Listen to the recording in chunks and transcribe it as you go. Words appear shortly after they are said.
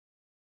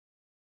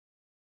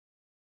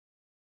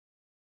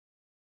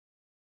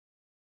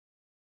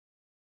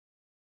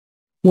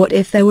What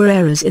if there were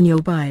errors in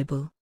your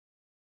Bible?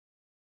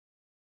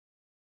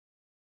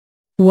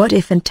 What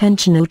if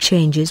intentional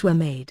changes were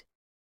made?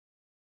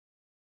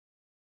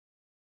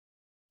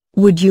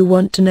 Would you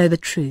want to know the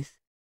truth?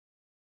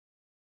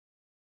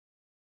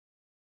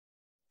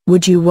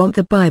 Would you want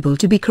the Bible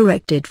to be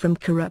corrected from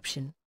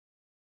corruption?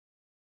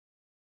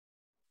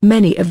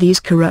 Many of these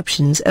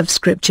corruptions of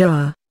Scripture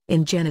are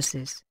in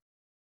Genesis.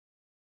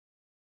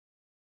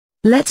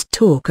 Let's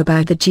talk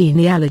about the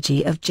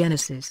genealogy of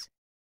Genesis.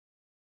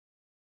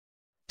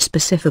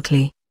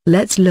 Specifically,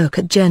 let's look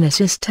at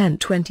Genesis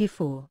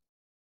 10:24.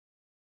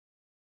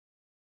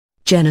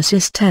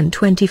 Genesis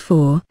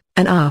 10:24,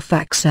 and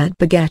Arphaxad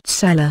begat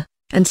Salah,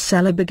 and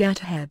Salah begat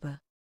Heber.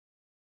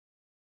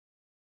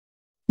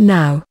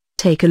 Now,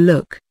 take a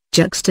look,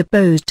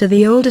 juxtaposed to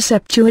the older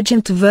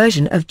Septuagint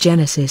version of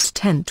Genesis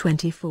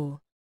 10:24.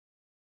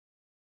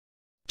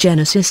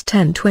 Genesis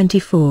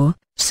 10:24,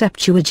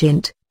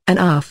 Septuagint, and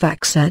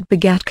Arphaxad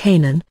begat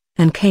Cainan,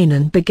 and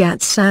Cainan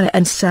begat Salah,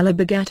 and Salah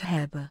begat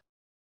Heber.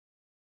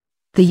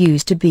 There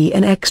used to be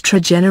an extra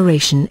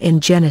generation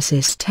in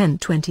Genesis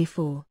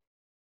 10:24.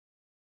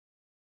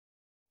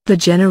 The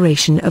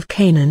generation of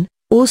Cainan,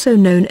 also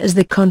known as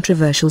the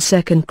controversial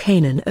second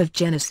Cainan of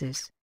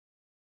Genesis.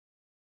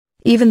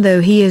 Even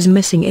though he is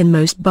missing in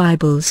most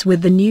Bibles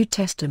with the New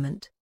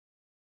Testament,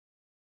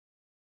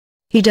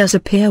 he does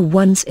appear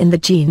once in the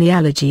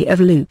genealogy of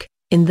Luke,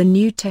 in the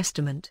New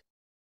Testament.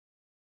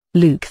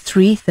 Luke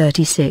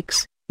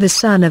 3:36, the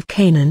son of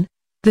Cainan,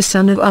 the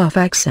son of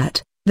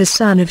Arphaxad, the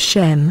son of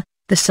Shem,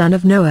 the son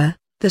of Noah,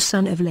 the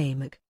son of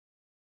Lamech.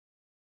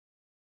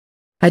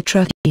 I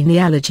trust the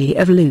genealogy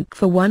of Luke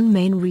for one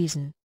main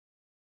reason.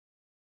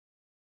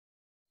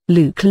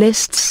 Luke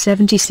lists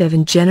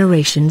 77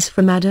 generations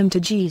from Adam to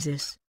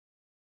Jesus.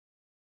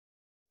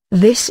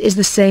 This is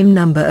the same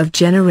number of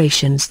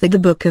generations that the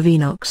Book of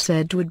Enoch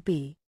said would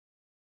be.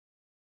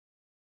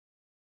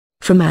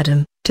 From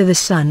Adam to the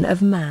Son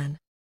of Man.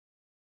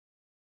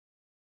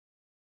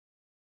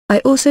 I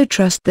also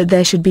trust that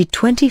there should be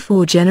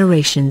 24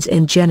 generations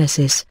in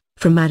Genesis,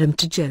 from Adam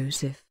to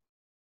Joseph.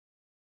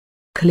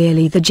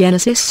 Clearly the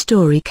Genesis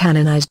story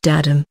canonized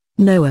Adam,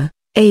 Noah,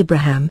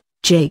 Abraham,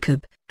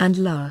 Jacob, and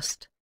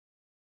last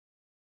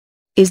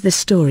is the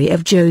story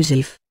of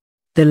Joseph,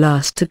 the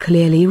last to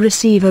clearly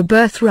receive a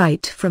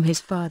birthright from his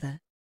father.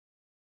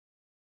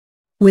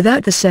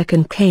 Without the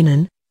second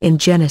Cainan, in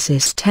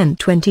Genesis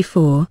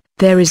 10:24,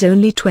 there is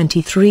only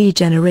 23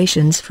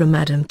 generations from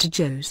Adam to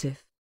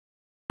Joseph.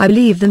 I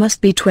believe there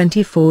must be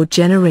 24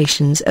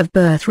 generations of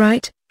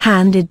birthright,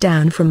 handed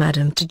down from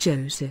Adam to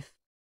Joseph.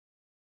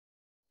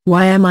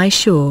 Why am I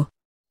sure?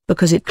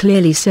 Because it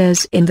clearly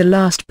says in the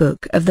last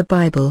book of the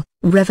Bible,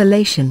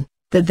 Revelation,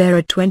 that there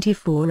are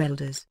 24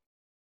 elders.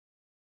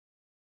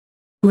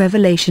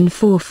 Revelation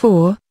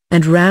 4:4,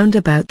 and round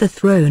about the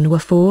throne were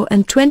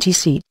 24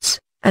 seats,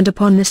 and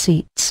upon the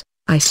seats,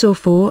 I saw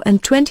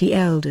 24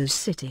 elders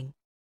sitting.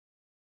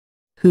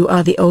 Who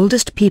are the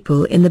oldest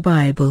people in the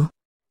Bible?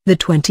 The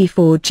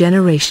 24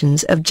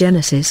 generations of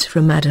Genesis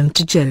from Adam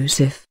to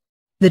Joseph.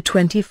 The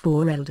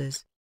 24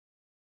 elders.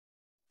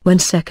 When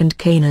second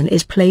Cainan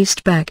is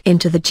placed back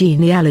into the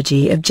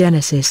genealogy of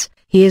Genesis,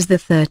 he is the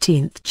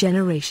 13th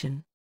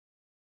generation.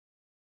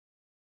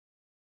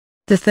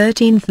 The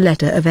 13th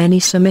letter of any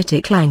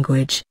Semitic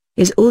language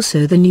is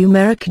also the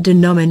numeric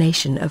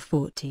denomination of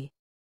 40.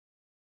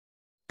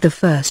 The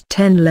first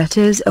 10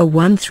 letters are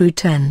 1 through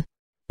 10.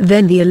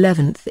 Then the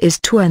 11th is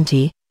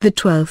 20, the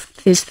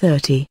 12th is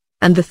 30,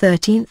 and the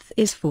 13th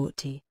is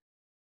 40.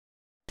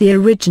 The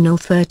original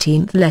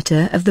 13th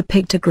letter of the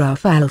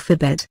pictograph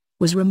alphabet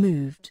was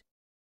removed.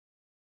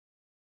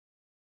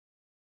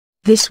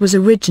 This was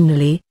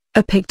originally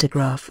a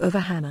pictograph of a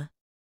hammer.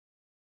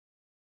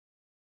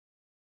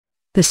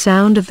 The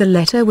sound of the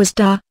letter was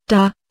da,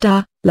 da,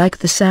 da, like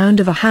the sound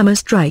of a hammer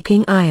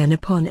striking iron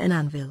upon an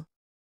anvil.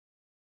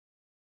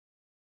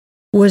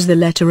 Was the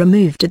letter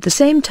removed at the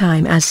same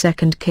time as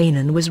second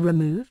Cainan was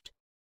removed?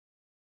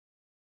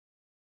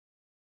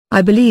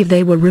 I believe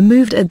they were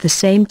removed at the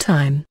same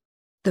time.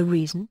 The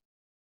reason?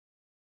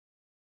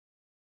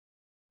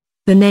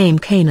 The name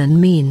Cainan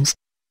means,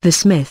 the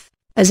smith,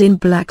 as in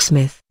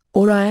blacksmith,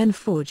 or iron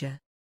forger.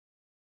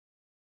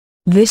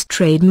 This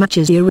trade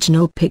matches the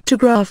original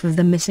pictograph of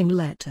the missing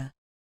letter.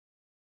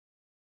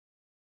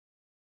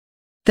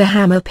 The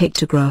hammer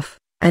pictograph,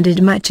 and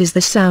it matches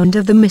the sound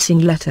of the missing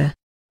letter.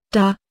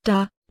 Da,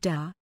 da,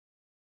 da.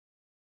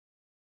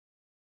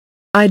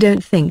 I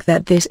don't think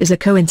that this is a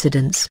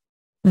coincidence.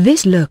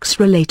 This looks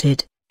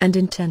related, and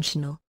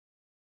intentional.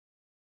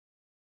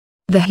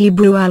 The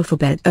Hebrew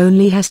alphabet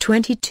only has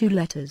 22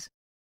 letters.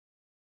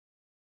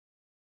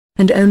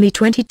 And only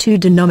 22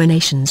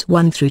 denominations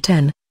 1 through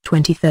 10,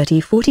 20,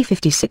 30, 40,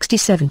 50, 60,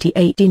 70,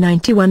 80,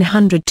 90,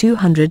 100,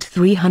 200,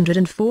 300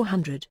 and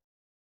 400.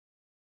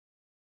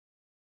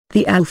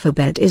 The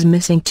alphabet is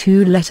missing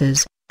 2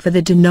 letters, for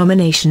the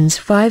denominations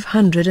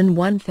 500 and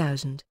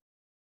 1000.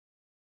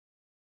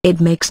 It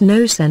makes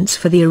no sense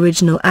for the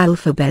original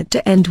alphabet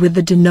to end with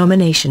the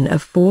denomination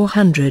of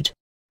 400.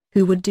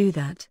 Who would do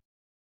that?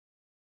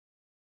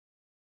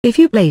 If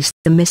you place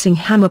the missing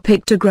hammer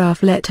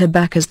pictograph letter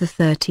back as the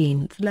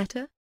 13th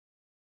letter,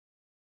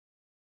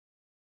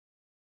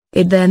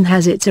 it then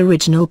has its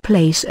original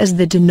place as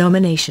the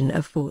denomination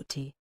of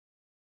 40.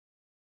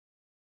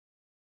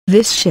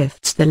 This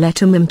shifts the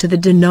letter mem to the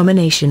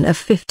denomination of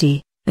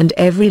 50, and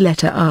every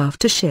letter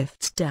after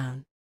shifts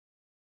down.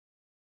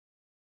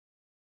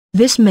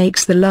 This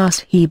makes the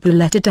last Hebrew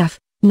letter Taf,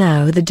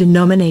 now the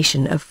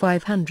denomination of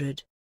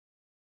 500.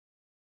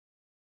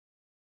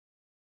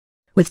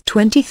 With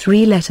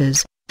 23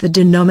 letters, the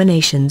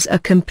denominations are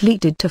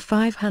completed to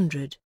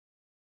 500.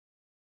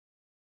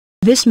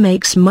 This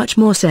makes much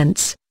more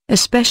sense,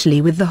 especially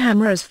with the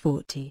hammer as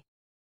 40.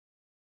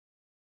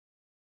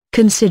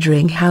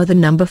 Considering how the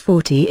number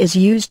 40 is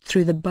used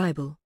through the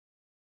Bible.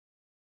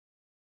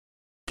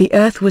 The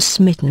earth was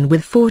smitten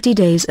with 40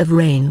 days of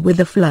rain with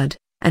a flood,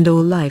 and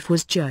all life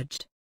was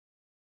judged.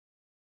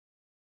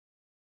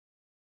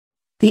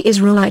 The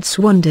Israelites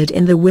wandered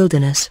in the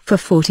wilderness for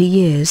 40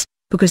 years,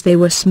 because they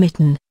were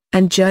smitten,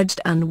 and judged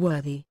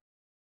unworthy.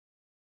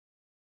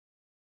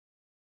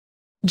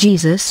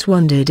 Jesus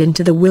wandered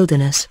into the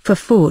wilderness for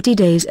 40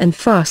 days and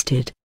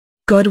fasted.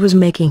 God was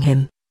making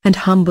him, and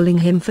humbling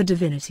him for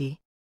divinity.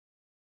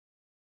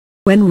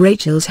 When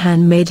Rachel's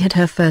handmaid had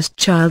her first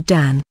child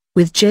Dan,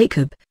 with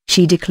Jacob,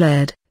 she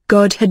declared,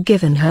 God had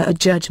given her a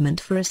judgment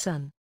for a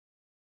son.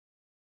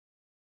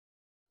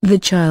 The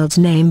child's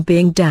name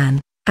being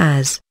Dan,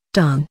 as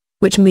Dan,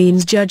 which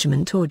means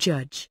judgment or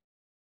judge.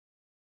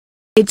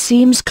 It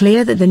seems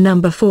clear that the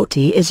number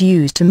 40 is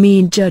used to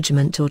mean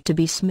judgment or to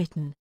be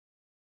smitten.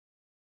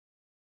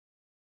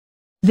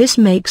 This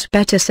makes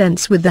better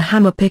sense with the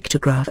hammer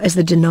pictograph as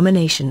the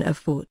denomination of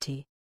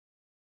 40.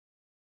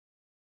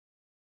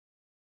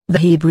 The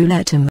Hebrew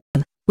letter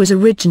Mem was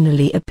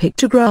originally a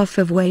pictograph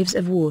of waves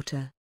of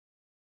water.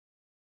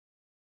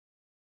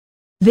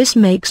 This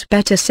makes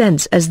better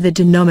sense as the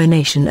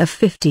denomination of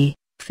 50,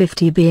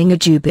 50 being a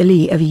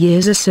jubilee of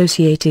years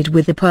associated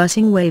with the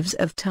passing waves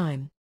of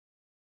time.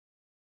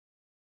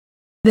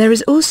 There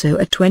is also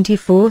a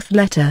 24th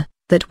letter,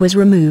 that was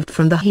removed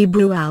from the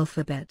Hebrew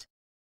alphabet.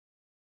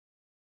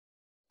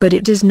 But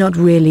it is not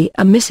really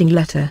a missing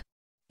letter.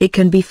 It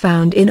can be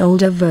found in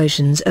older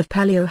versions of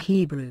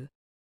Paleo-Hebrew.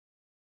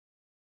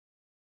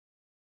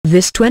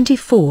 This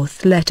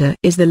 24th letter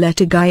is the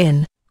letter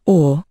Cainan,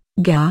 or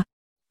Ga.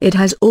 It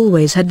has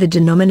always had the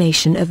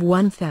denomination of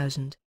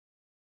 1000.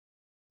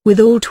 With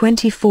all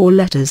 24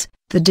 letters,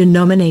 the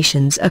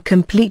denominations are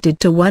completed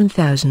to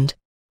 1000.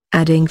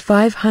 Adding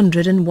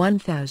 500 and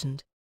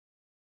 1000.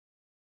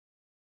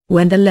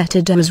 When the letter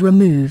Da was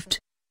removed,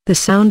 the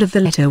sound of the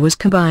letter was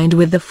combined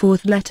with the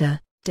fourth letter,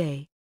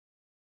 Day.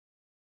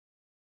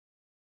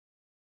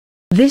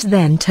 This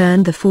then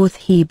turned the fourth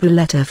Hebrew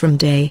letter from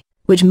Day,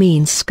 which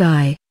means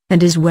sky,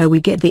 and is where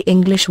we get the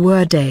English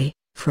word day,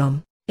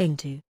 from,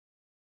 into.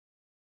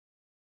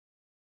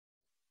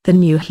 The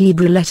new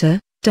Hebrew letter,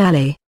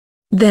 Dale.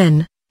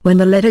 Then, when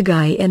the letter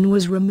Cainan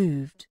was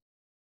removed,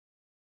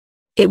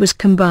 it was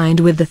combined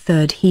with the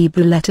third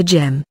Hebrew letter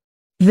Gem.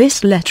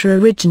 This letter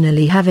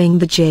originally having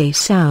the J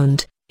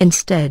sound,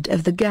 instead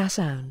of the Ga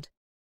sound.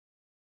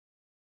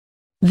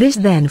 This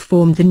then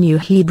formed the new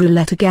Hebrew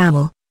letter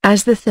Gamel,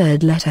 as the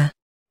third letter.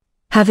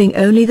 Having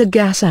only the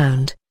Ga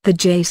sound, the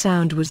J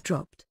sound was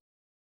dropped.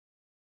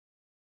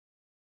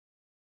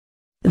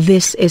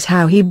 This is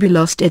how Hebrew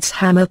lost its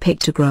hammer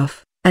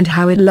pictograph, and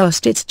how it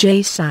lost its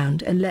J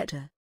sound and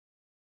letter.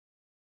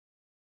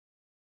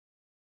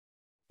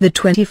 The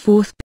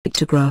 24th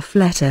pictograph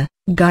letter,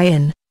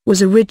 Cainan,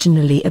 was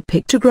originally a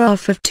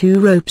pictograph of two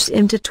ropes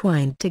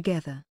intertwined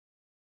together.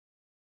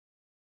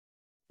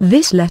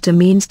 This letter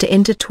means to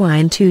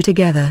intertwine two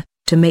together,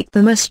 to make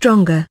them a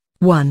stronger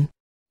one,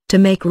 to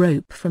make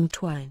rope from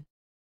twine.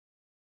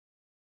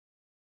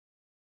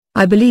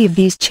 I believe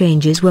these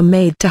changes were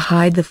made to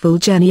hide the full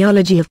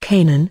genealogy of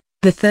Cainan,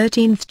 the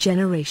 13th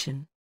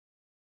generation.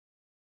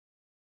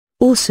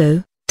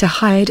 Also, to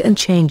hide and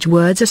change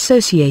words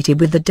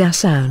associated with the Da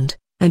sound,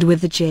 and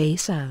with the J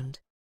sound.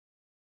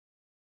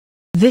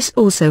 This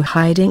also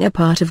hiding a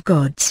part of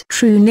God's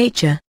true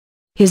nature,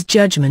 his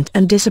judgment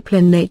and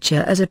discipline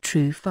nature as a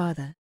true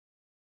father.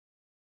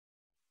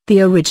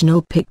 The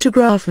original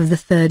pictograph of the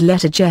third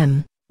letter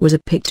Gem, was a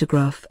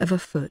pictograph of a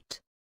foot.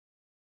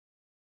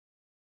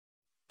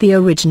 The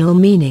original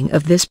meaning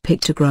of this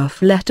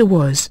pictograph letter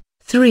was,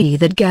 three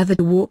that gather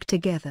to walk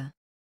together.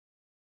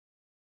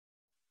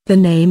 The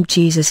name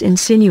Jesus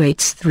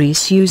insinuates three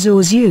Zeus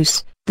or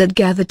Zeus, that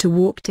gather to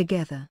walk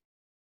together.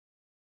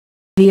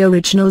 The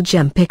original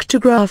Gem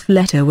pictograph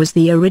letter was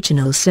the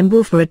original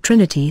symbol for a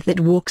trinity that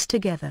walks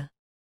together.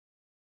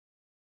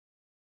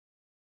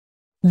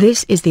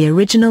 This is the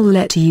original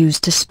letter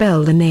used to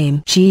spell the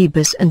name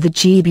Jebus and the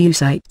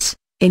Jebusites,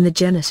 in the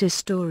Genesis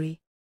story.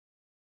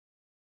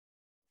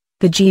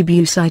 The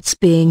Jebusites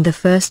being the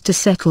first to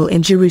settle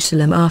in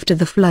Jerusalem after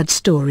the flood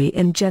story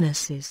in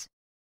Genesis.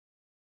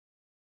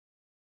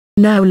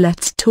 Now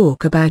let's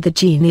talk about the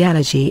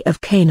genealogy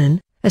of Cainan,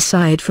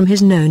 aside from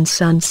his known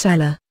son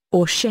Salah,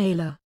 or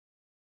Shelah.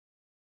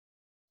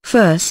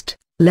 First,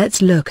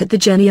 let's look at the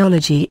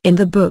genealogy in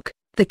the book,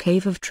 The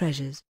Cave of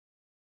Treasures.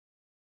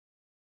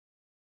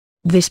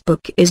 This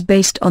book is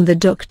based on the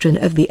doctrine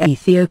of the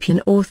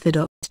Ethiopian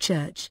Orthodox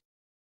Church.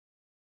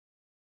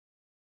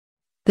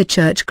 The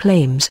Church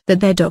claims that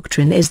their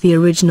doctrine is the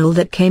original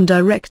that came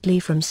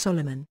directly from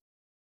Solomon.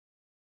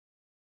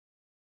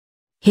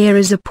 Here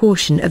is a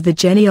portion of the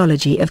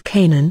genealogy of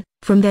Cainan,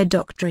 from their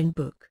doctrine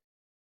book.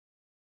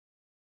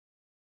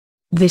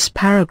 This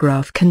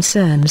paragraph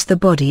concerns the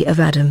body of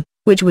Adam,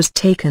 which was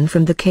taken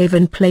from the cave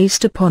and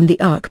placed upon the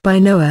ark by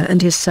Noah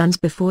and his sons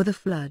before the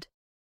flood.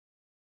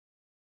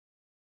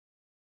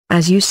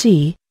 As you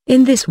see,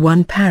 in this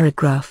one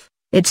paragraph,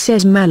 it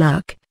says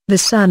Malach, the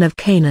son of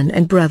Cainan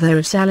and brother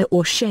of Salah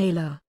or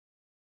Shelah.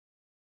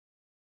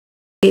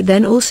 It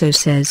then also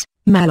says,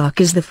 Malach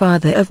is the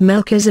father of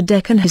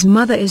Melchezadec and his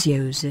mother is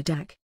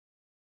Jozadak.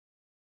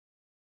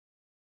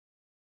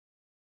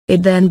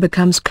 It then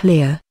becomes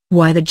clear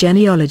why the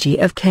genealogy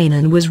of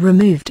Cainan was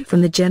removed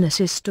from the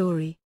Genesis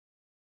story.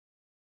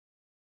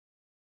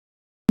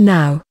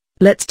 Now,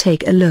 let's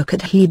take a look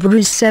at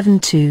Hebrews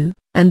 7:2,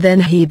 and then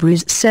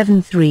Hebrews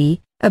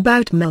 7:3,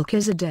 about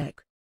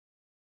Melchizedek.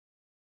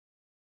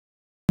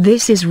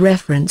 This is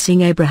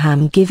referencing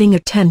Abraham giving a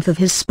tenth of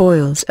his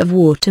spoils of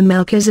war to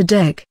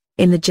Melchizedek,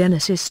 in the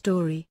Genesis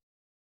story.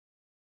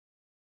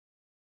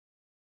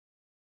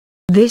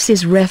 This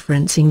is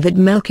referencing that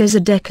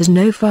Melchizedek has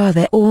no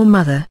father or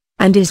mother,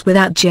 and is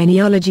without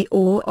genealogy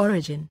or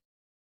origin.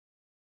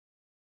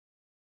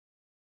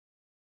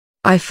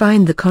 I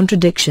find the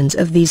contradictions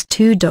of these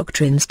two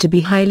doctrines to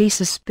be highly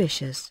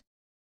suspicious.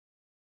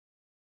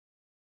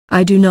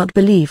 I do not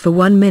believe for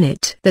 1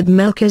 minute that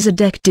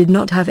Melchizedek did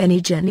not have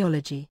any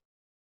genealogy.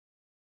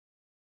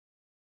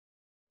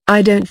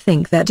 I don't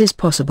think that is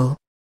possible.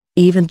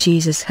 Even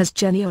Jesus has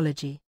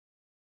genealogy.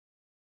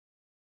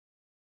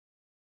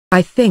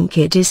 I think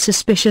it is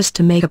suspicious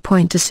to make a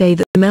point to say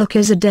that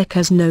Melchizedek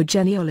has no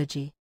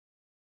genealogy.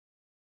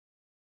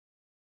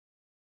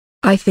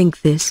 I think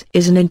this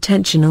is an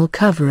intentional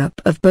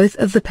cover-up of both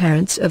of the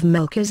parents of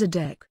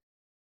Melchizedek.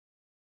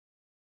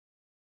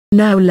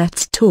 Now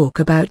let's talk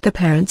about the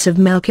parents of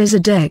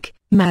Melchizedek,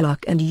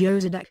 Malach and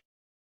Jozadak.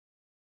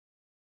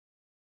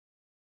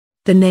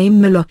 The name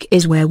Malach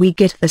is where we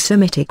get the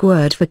Semitic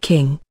word for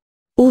king.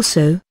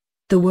 Also,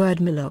 the word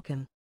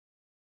Malachim.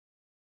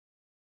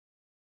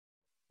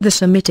 The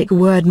Semitic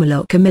word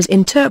Malachim is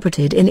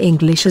interpreted in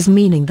English as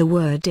meaning the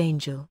word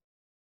angel.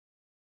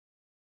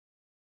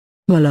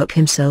 Malach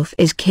himself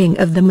is king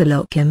of the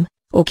Malachim,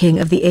 or king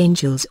of the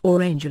angels or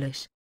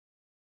angelish.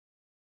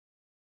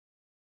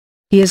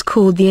 He is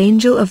called the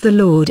angel of the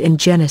Lord in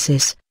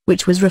Genesis,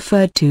 which was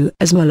referred to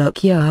as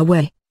Malach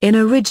Yahweh, in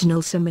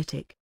original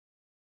Semitic.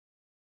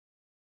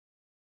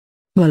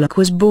 Malach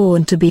was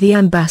born to be the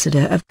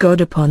ambassador of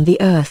God upon the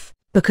earth,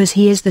 because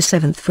he is the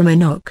 7th from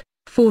Enoch,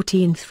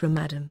 14th from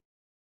Adam.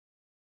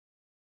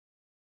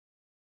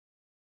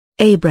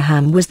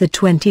 Abraham was the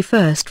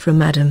 21st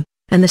from Adam,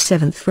 and the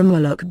 7th from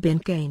Malach bin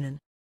Cainan.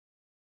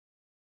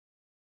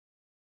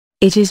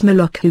 It is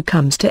Malach who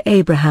comes to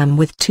Abraham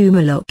with 2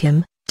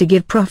 Malachim, to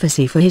give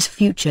prophecy for his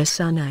future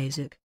son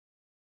Isaac.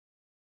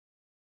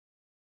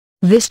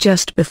 This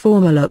just before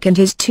Malach and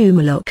his 2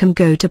 Malachim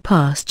go to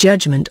pass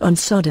judgment on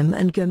Sodom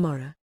and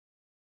Gomorrah.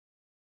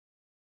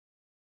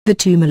 The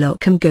 2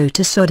 Malachim go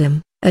to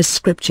Sodom, as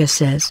scripture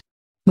says.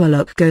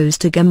 Malach goes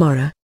to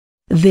Gomorrah.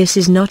 This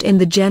is not in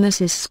the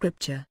Genesis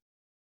scripture.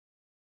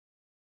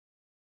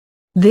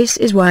 This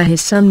is why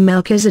his son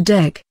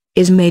Melchizedek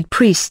is made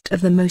priest of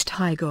the Most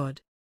High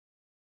God.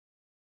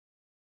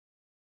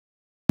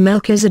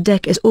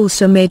 Melchizedek is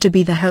also made to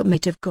be the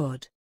helpmate of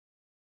God.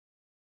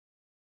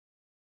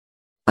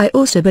 I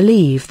also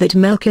believe that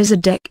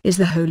Melchizedek is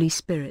the Holy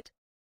Spirit.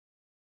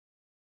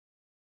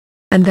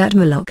 And that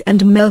Malach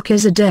and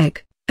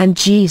Melchizedek, and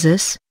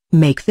Jesus,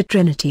 make the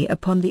Trinity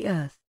upon the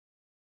earth.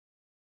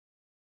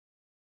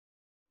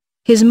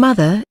 His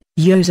mother,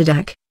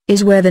 Jozadak,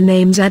 is where the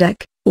name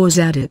Zadok, or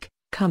Zadok,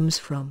 comes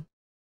from.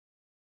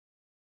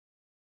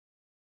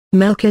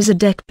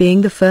 Melchizedek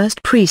being the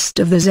first priest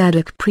of the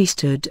Zadok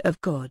priesthood of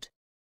God.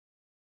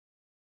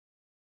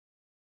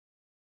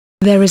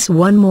 There is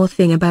one more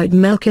thing about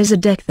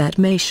Melchizedek that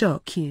may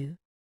shock you.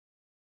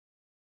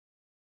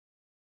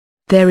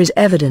 There is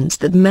evidence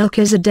that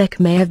Melchizedek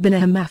may have been a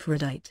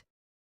hermaphrodite.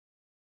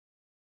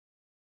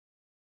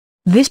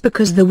 This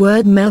because the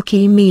word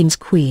Melchi means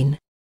queen.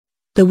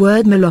 The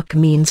word Malach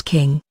means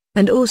king,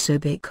 and also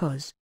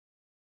because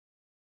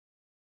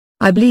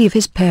I believe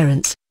his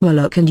parents,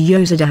 Malach and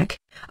Jozadak,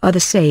 are the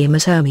same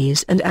as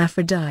Hermes and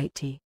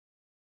Aphrodite.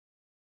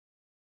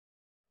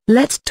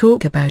 Let's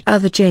talk about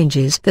other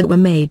changes that were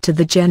made to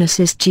the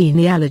Genesis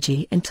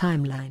genealogy and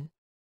timeline.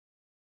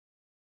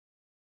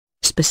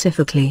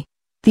 Specifically,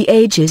 the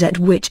ages at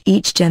which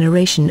each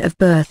generation of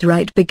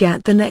birthright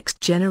begat the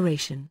next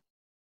generation.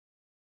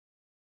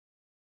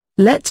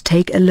 Let's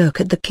take a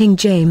look at the King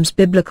James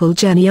Biblical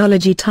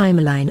Genealogy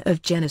timeline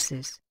of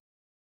Genesis.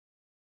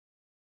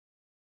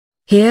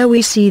 Here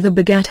we see the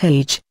begat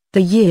age,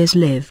 the years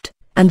lived,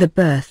 and the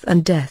birth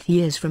and death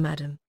years from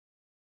Adam.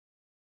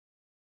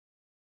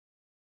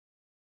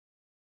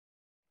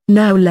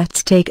 Now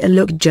let's take a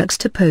look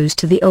juxtaposed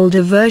to the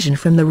older version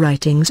from the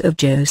writings of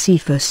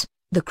Josephus,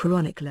 the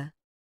chronicler.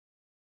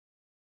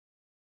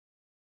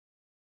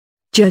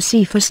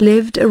 Josephus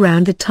lived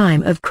around the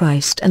time of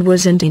Christ and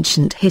was an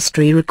ancient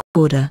history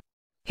recorder.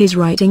 His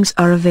writings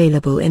are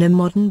available in a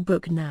modern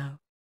book now.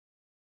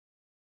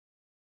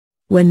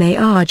 When they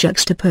are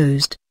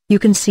juxtaposed, you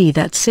can see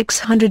that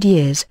 600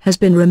 years has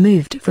been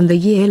removed from the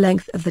year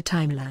length of the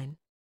timeline.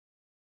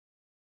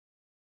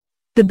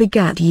 The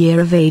begat year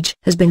of age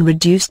has been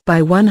reduced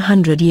by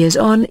 100 years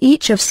on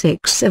each of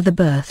 6 of the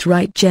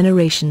birthright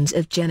generations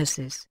of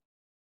Genesis.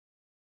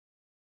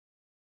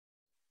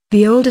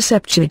 The older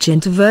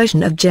Septuagint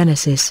version of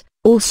Genesis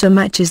also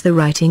matches the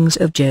writings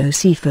of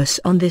Josephus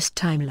on this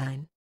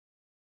timeline.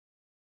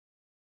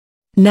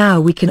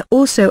 Now we can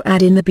also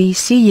add in the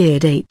BC year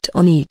date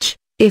on each,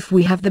 if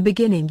we have the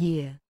beginning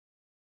year.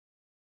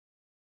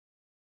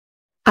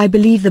 I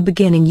believe the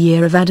beginning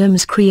year of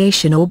Adam's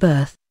creation or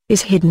birth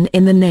is hidden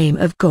in the name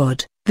of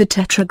God, the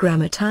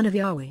Tetragrammaton of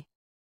Yahweh.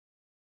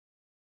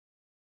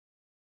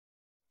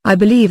 I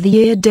believe the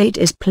year date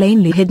is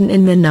plainly hidden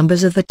in the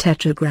numbers of the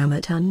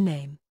Tetragrammaton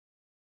name.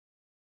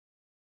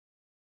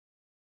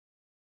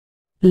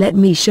 Let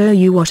me show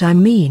you what I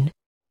mean.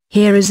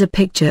 Here is a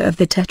picture of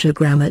the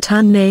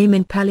Tetragrammaton name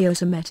in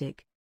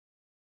Paleo-Semitic.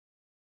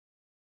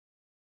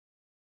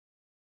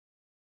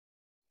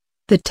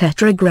 The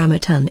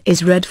Tetragrammaton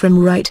is read from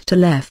right to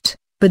left,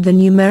 but the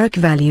numeric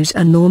values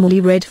are normally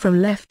read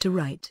from left to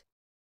right.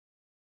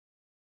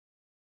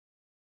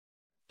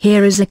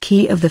 Here is a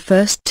key of the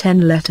first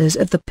 10 letters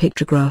of the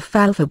pictograph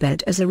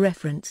alphabet as a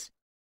reference.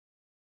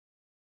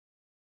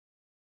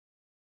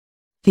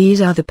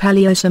 These are the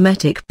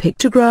Paleo-Semitic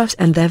pictographs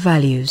and their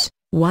values,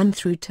 1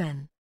 through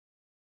 10.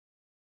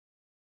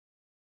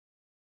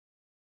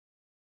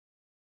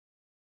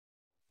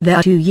 There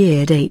are 2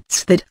 year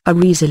dates that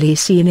are easily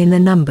seen in the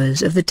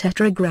numbers of the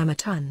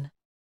Tetragrammaton.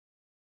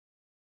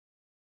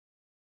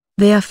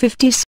 They are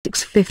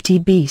 5650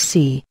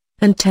 BC,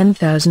 and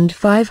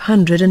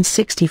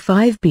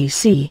 10,565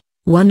 BC,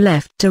 one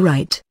left to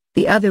right,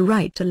 the other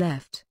right to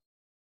left.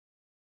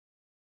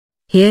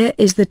 Here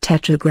is the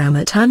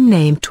Tetragrammaton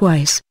name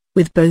twice,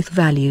 with both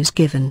values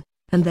given,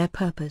 and their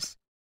purpose.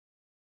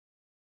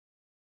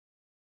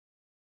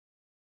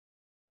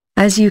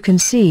 As you can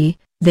see,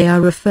 they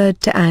are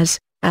referred to as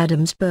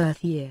Adam's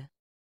birth year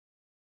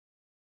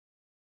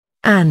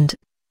and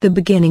the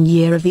beginning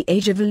year of the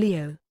age of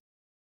Leo.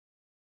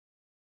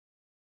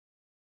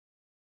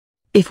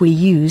 If we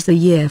use the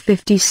year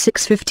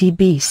 5650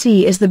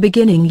 BC as the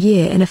beginning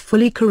year in a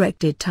fully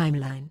corrected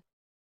timeline,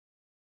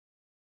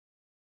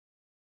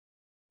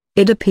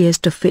 it appears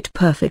to fit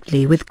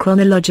perfectly with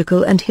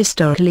chronological and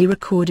historically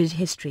recorded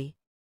history.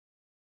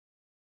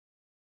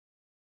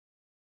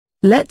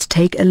 Let's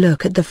take a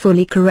look at the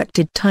fully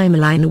corrected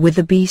timeline with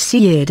the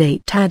BC year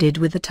date added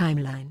with the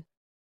timeline.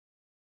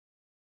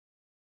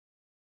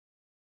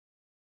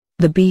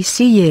 The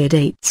BC year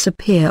dates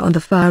appear on the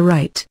far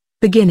right,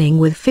 beginning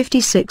with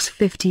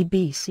 5650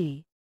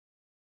 BC.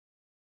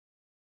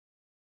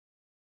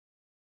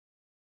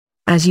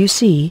 As you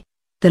see,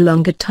 the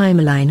longer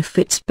timeline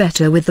fits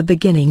better with the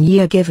beginning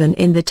year given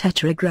in the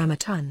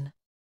Tetragrammaton.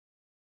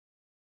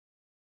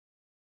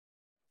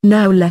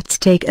 Now let's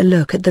take a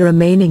look at the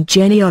remaining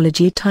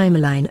genealogy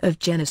timeline of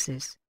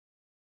Genesis.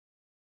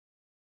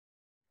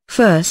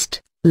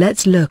 First,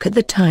 let's look at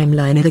the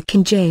timeline of the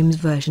King James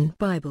Version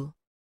Bible.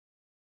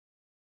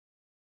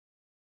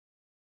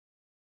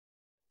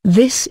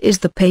 This is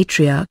the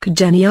patriarch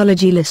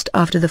genealogy list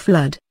after the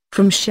flood,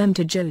 from Shem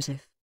to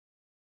Joseph.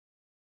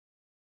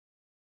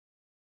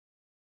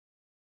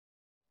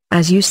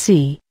 As you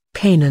see,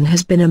 Cainan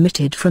has been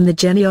omitted from the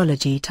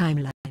genealogy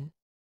timeline.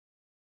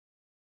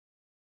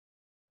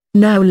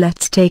 Now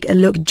let's take a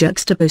look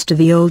juxtaposed to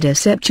the older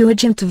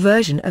Septuagint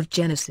version of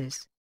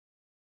Genesis.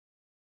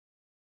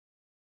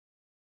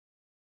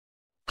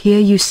 Here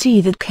you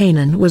see that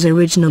Cainan was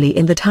originally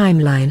in the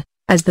timeline,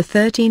 as the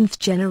 13th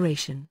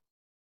generation.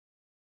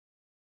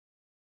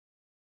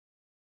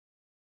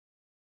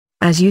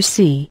 As you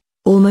see,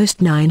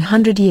 almost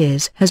 900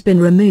 years has been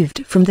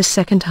removed from the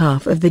second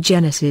half of the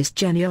Genesis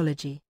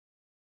genealogy.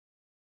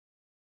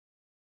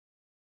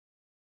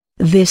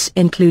 This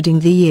including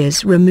the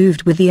years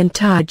removed with the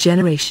entire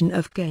generation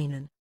of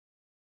Cainan.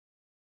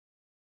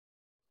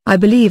 I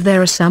believe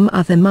there are some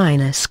other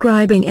minor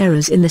scribing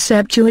errors in the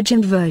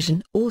Septuagint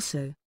version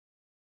also.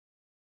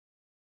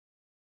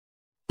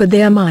 But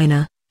they are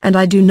minor, and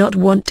I do not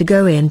want to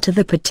go into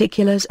the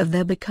particulars of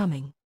their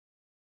becoming.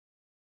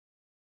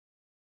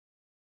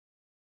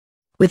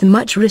 With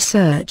much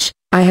research,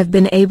 I have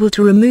been able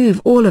to remove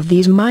all of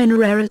these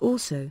minor errors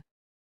also.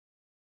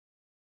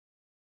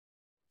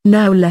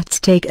 Now let's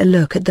take a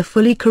look at the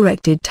fully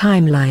corrected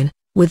timeline,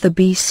 with the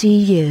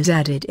BC years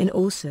added in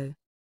also.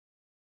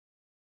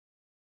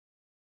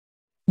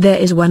 There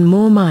is one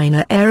more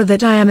minor error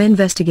that I am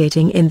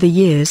investigating in the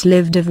years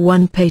lived of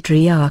one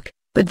patriarch,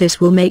 but this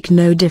will make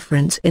no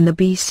difference in the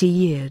BC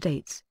year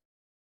dates.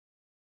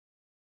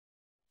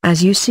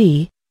 As you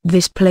see,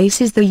 this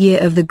places the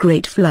year of the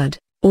Great Flood,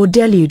 or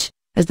deluge,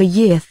 as the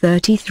year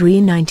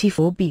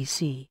 3394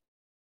 BC.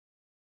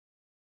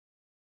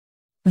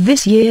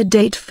 This year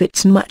date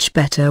fits much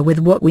better with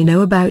what we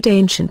know about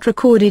ancient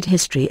recorded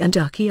history and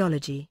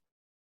archaeology.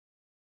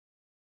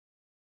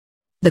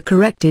 The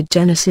corrected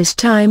Genesis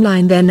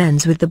timeline then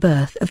ends with the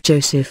birth of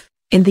Joseph,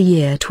 in the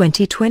year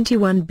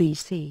 2021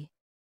 BC.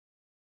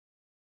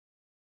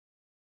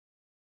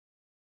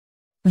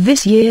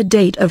 This year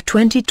date of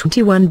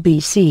 2021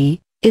 BC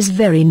is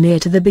very near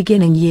to the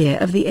beginning year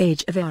of the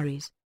age of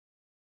Aries.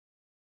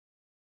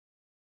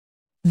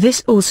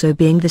 This also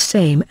being the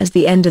same as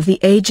the end of the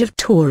age of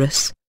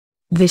Taurus,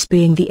 this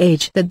being the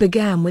age that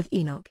began with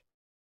Enoch.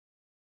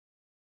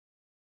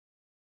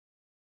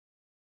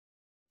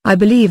 I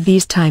believe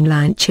these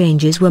timeline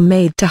changes were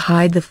made to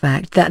hide the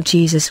fact that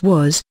Jesus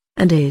was,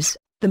 and is,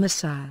 the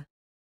Messiah.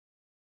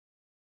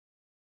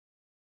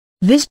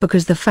 This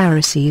because the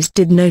Pharisees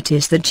did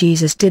notice that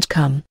Jesus did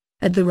come,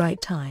 at the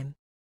right time.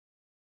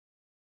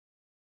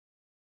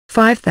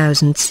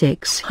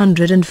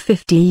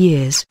 5,650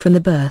 years from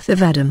the birth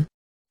of Adam.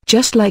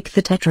 Just like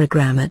the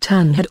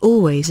Tetragrammaton had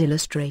always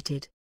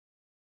illustrated.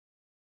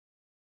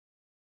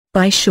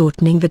 By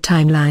shortening the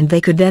timeline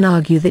they could then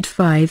argue that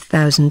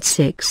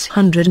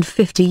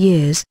 5,650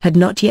 years had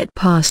not yet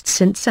passed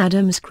since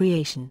Adam's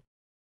creation.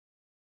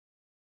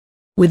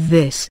 With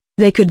this,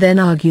 they could then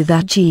argue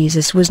that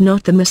Jesus was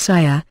not the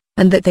Messiah,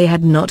 and that they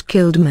had not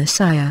killed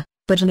Messiah,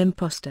 but an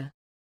impostor.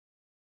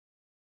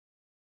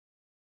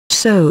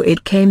 So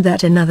it came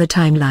that another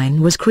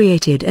timeline was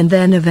created, and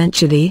then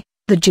eventually,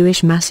 the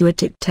Jewish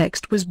Masoretic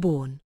text was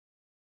born.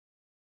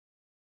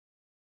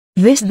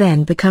 This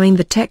then becoming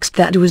the text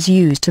that was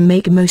used to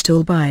make most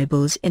all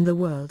Bibles in the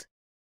world.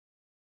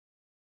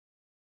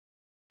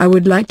 I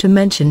would like to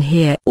mention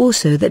here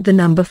also that the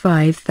number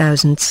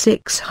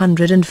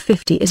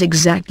 5,650 is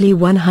exactly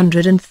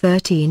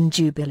 113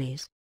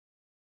 jubilees.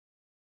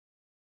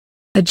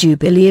 A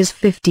jubilee is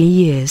 50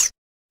 years.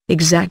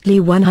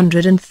 Exactly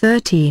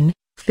 113,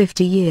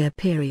 50-year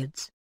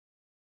periods.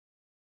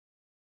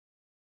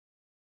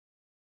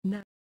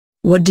 Now,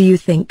 what do you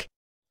think?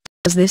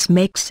 Does this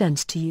make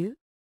sense to you?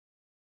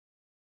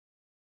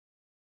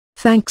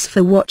 Thanks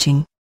for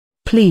watching.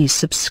 Please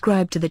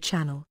subscribe to the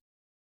channel.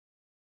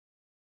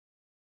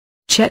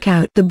 Check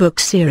out the book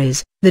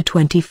series, The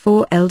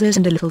 24 Elders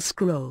and a Little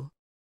Scroll.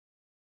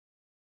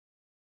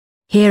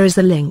 Here is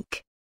the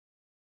link.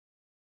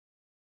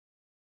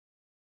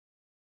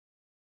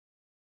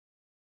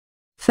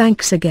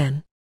 Thanks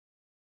again.